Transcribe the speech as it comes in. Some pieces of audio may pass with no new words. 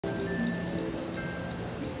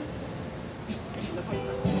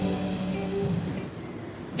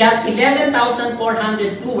That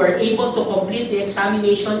 11,402 were able to complete the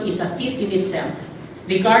examination is a feat in itself.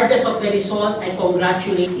 Regardless of the result, I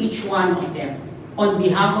congratulate each one of them. On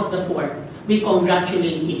behalf of the court, we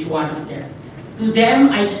congratulate each one of them. To them,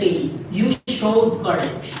 I say, you showed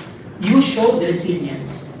courage. You showed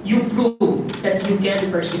resilience. You proved that you can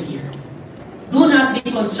persevere. Do not be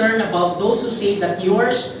concerned about those who say that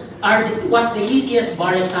yours was the easiest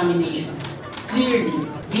bar examinations. Clearly,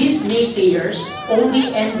 these naysayers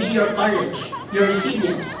only envy your courage, your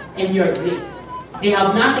resilience, and your grit. They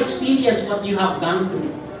have not experienced what you have gone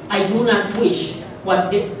through. I do not wish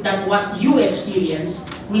that what you experience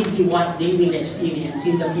will be what they will experience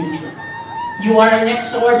in the future. You are an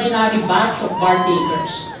extraordinary batch of bar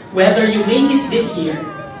takers. Whether you made it this year,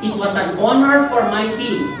 it was an honor for my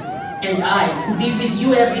team and I to be with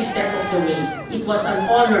you every step of the way. It was an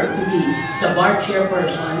honor to be the bar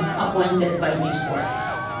chairperson appointed by this court.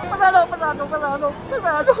 Pasado.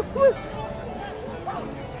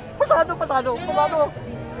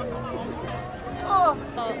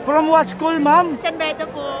 From what school, ma'am? San Beda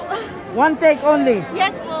po. One take only?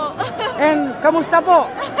 Yes po. And kamusta po?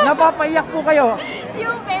 Napapaiyak po kayo?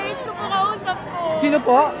 Yung parents ko po kausap ko. Sino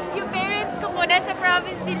po? Yung parents ko po, nasa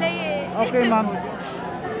province sila eh. Okay, ma'am.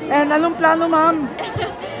 And anong plano, ma'am?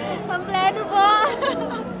 Ang plano po,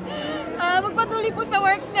 magpatuloy po sa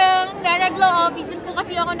work ng Narag Law Office. Doon po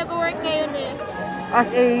kasi ako nag-work ngayon eh. As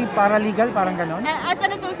a paralegal, parang ganon? As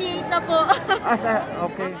an associate na po.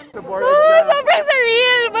 Okay. Sobrang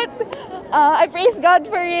surreal, but I praise God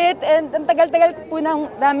for it. And ang tagal-tagal po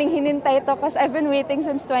naming hinintay ito kasi I've been waiting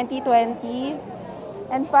since 2020.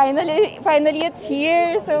 And finally it's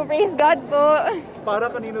here. So praise God po. Para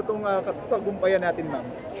kanino itong katagumpayan natin, ma'am?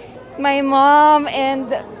 My mom and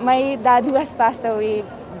my dad who has passed away.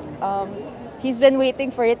 He's been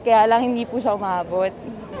waiting for it, kaya lang hindi po siya umabot.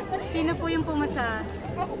 Sino po yung pumasa?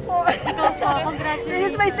 Ako po. Ikaw po,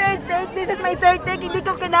 congratulations. This is my third take. Hindi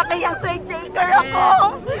ko kinakayang third taker ako.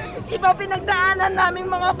 Iba pinagdaanan naming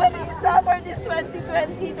mga barista for this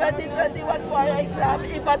 2020-2021 bar exam.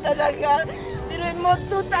 Iba talaga. Piruin mo,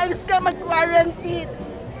 2 times ka mag-quarantine.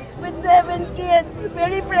 With 7 kids.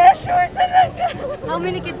 Very pressure talaga. How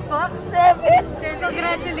many kids po? 7.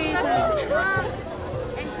 Congratulations.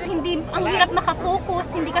 Hindi, ang hirap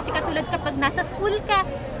makafocus, hindi kasi katulad kapag nasa school ka,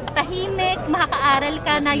 tahimik, makakaaral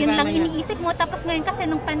ka na yun lang iniisip mo. Tapos ngayon kasi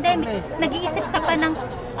nung pandemic, nag-iisip ka pa ng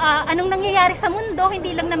anong nangyayari sa mundo,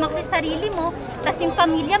 hindi lang naman kasi sarili mo. Tapos yung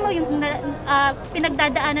pamilya mo, yung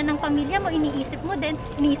pinagdadaanan ng pamilya mo, iniisip mo din.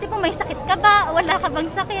 Iniisip mo, may sakit ka ba? Wala ka bang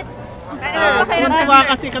sakit? Tuwa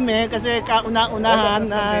kasi kami kasi kauna-unahan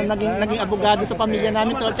na naging abogado sa pamilya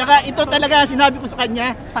namin to. Tsaka ito talaga sinabi ko sa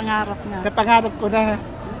kanya. Pangarap na. Napangarap ko na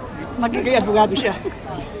magiging abogado siya.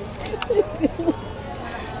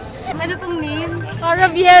 Ano pong name?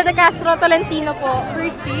 Rabiel de Castro Tolentino po.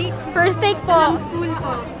 First take? First take po. Anong school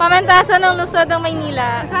po? Pamantasan ng Luzon ng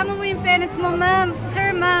Maynila. Kasama mo yung parents mo, ma'am. Sir,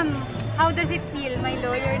 ma'am, how does it feel? May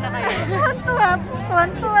lawyer na kayo. Tuwa po.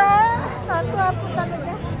 Tuwa po talaga.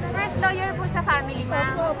 First lawyer po sa family,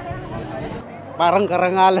 ma'am. Parang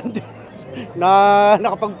karangalan din na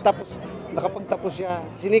nakapagtapos siya.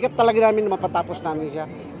 Sinikap talaga namin na mapatapos namin siya.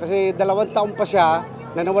 Kasi 2 taon pa siya,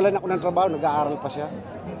 na nawalan ako ng trabaho, nag-aaral pa siya.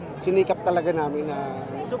 Sinikap talaga namin na...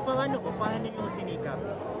 So paano yung sinikap?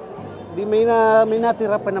 Di may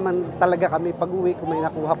natira pa naman talaga kami. Pag-uwi ko may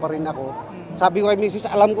nakuha pa rin ako. Sabi ko kay Mrs.,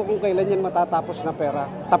 alam ko kung kailan yan matatapos na pera.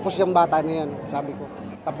 Tapos yung bata na yan, sabi ko.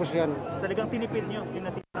 Tapos yan. Talagang tinipid nyo yung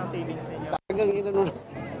natirang savings ninyo? Talagang inano.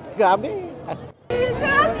 Grabe.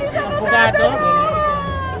 Abogado?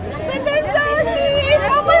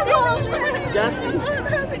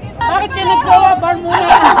 Bakit ka naggawa bar muna?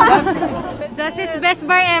 Justice, best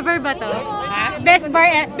bar ever ba to? Ha? Best bar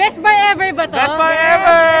ever ba to? Best bar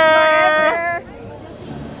ever!